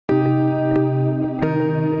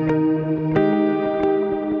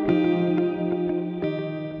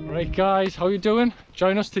Guys, how you doing?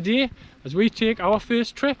 Join us today as we take our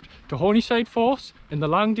first trip to Whorneyside Force in the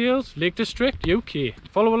Langdales, Lake District, UK.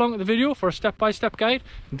 Follow along with the video for a step-by-step guide,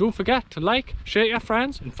 and don't forget to like, share your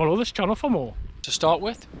friends and follow this channel for more. To start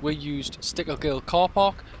with, we used Stickergill car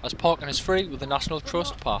park as parking is free with the National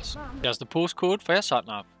Trust pass. Here's the postcode for your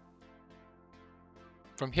sat-nav.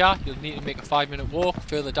 From here you'll need to make a 5-minute walk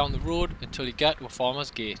further down the road until you get to a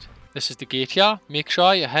farmer's gate. This is the gate here. Make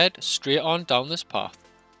sure you head straight on down this path.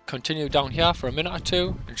 Continue down here for a minute or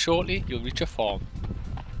two and shortly you'll reach a farm.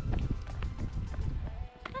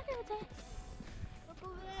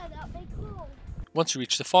 Once you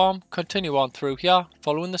reach the farm, continue on through here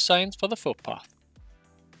following the signs for the footpath.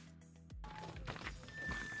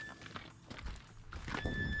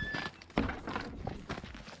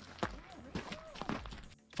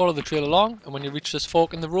 Follow the trail along, and when you reach this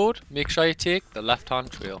fork in the road, make sure you take the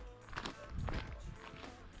left-hand trail.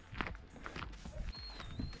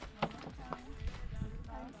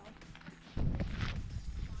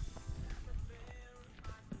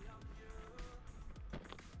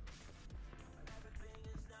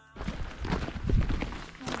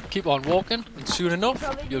 Keep on walking and soon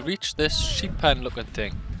enough you'll reach this sheep pen looking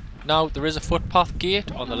thing. Now there is a footpath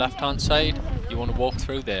gate on the left hand side, you want to walk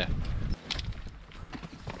through there.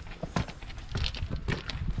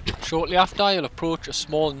 Shortly after you'll approach a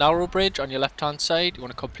small narrow bridge on your left hand side. You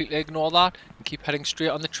want to completely ignore that and keep heading straight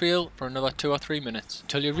on the trail for another 2 or 3 minutes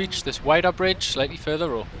until you reach this wider bridge slightly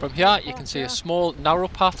further up. From here you can see a small narrow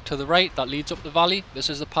path to the right that leads up the valley. This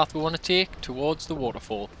is the path we want to take towards the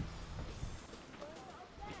waterfall.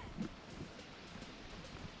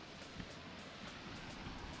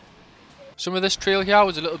 Some of this trail here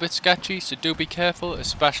was a little bit sketchy, so do be careful,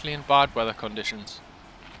 especially in bad weather conditions.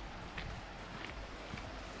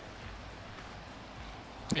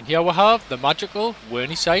 And here we have the magical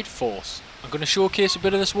Whorneyside Force. I'm going to showcase a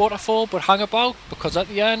bit of this waterfall, but hang about, because at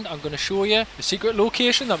the end I'm going to show you the secret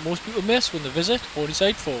location that most people miss when they visit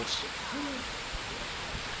Whorneyside Force.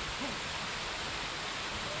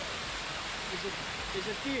 Is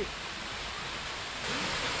it deep?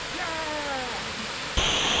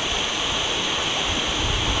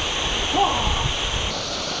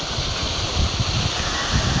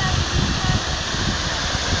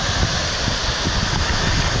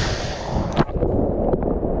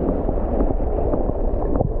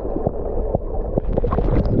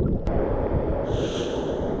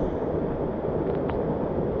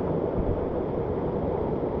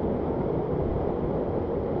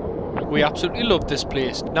 We absolutely love this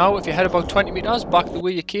place. Now if you head about 20 metres back the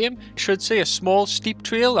way you came, you should see a small steep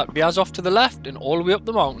trail that veers off to the left and all the way up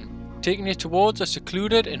the mountain, taking you towards a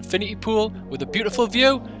secluded infinity pool with a beautiful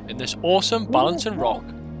view in this awesome balancing rock.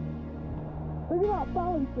 Look at that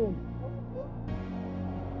balancing!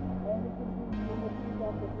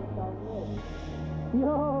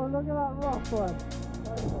 Yo, look at that rock one!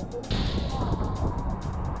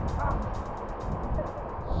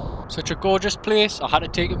 Such a gorgeous place, I had to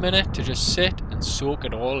take a minute to just sit and soak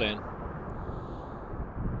it all in.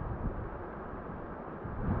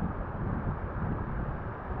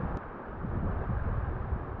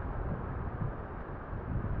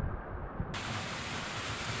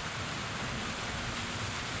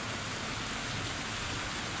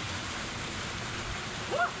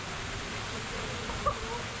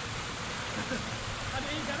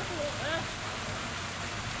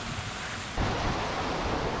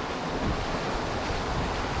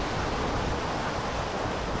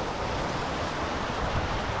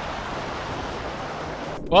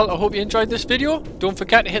 Well, I hope you enjoyed this video. Don't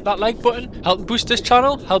forget to hit that like button. Help boost this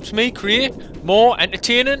channel, helps me create more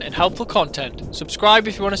entertaining and helpful content. Subscribe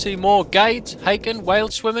if you want to see more guides, hiking,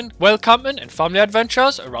 wild swimming, wild camping and family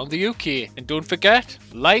adventures around the UK. And don't forget,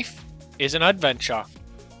 life is an adventure.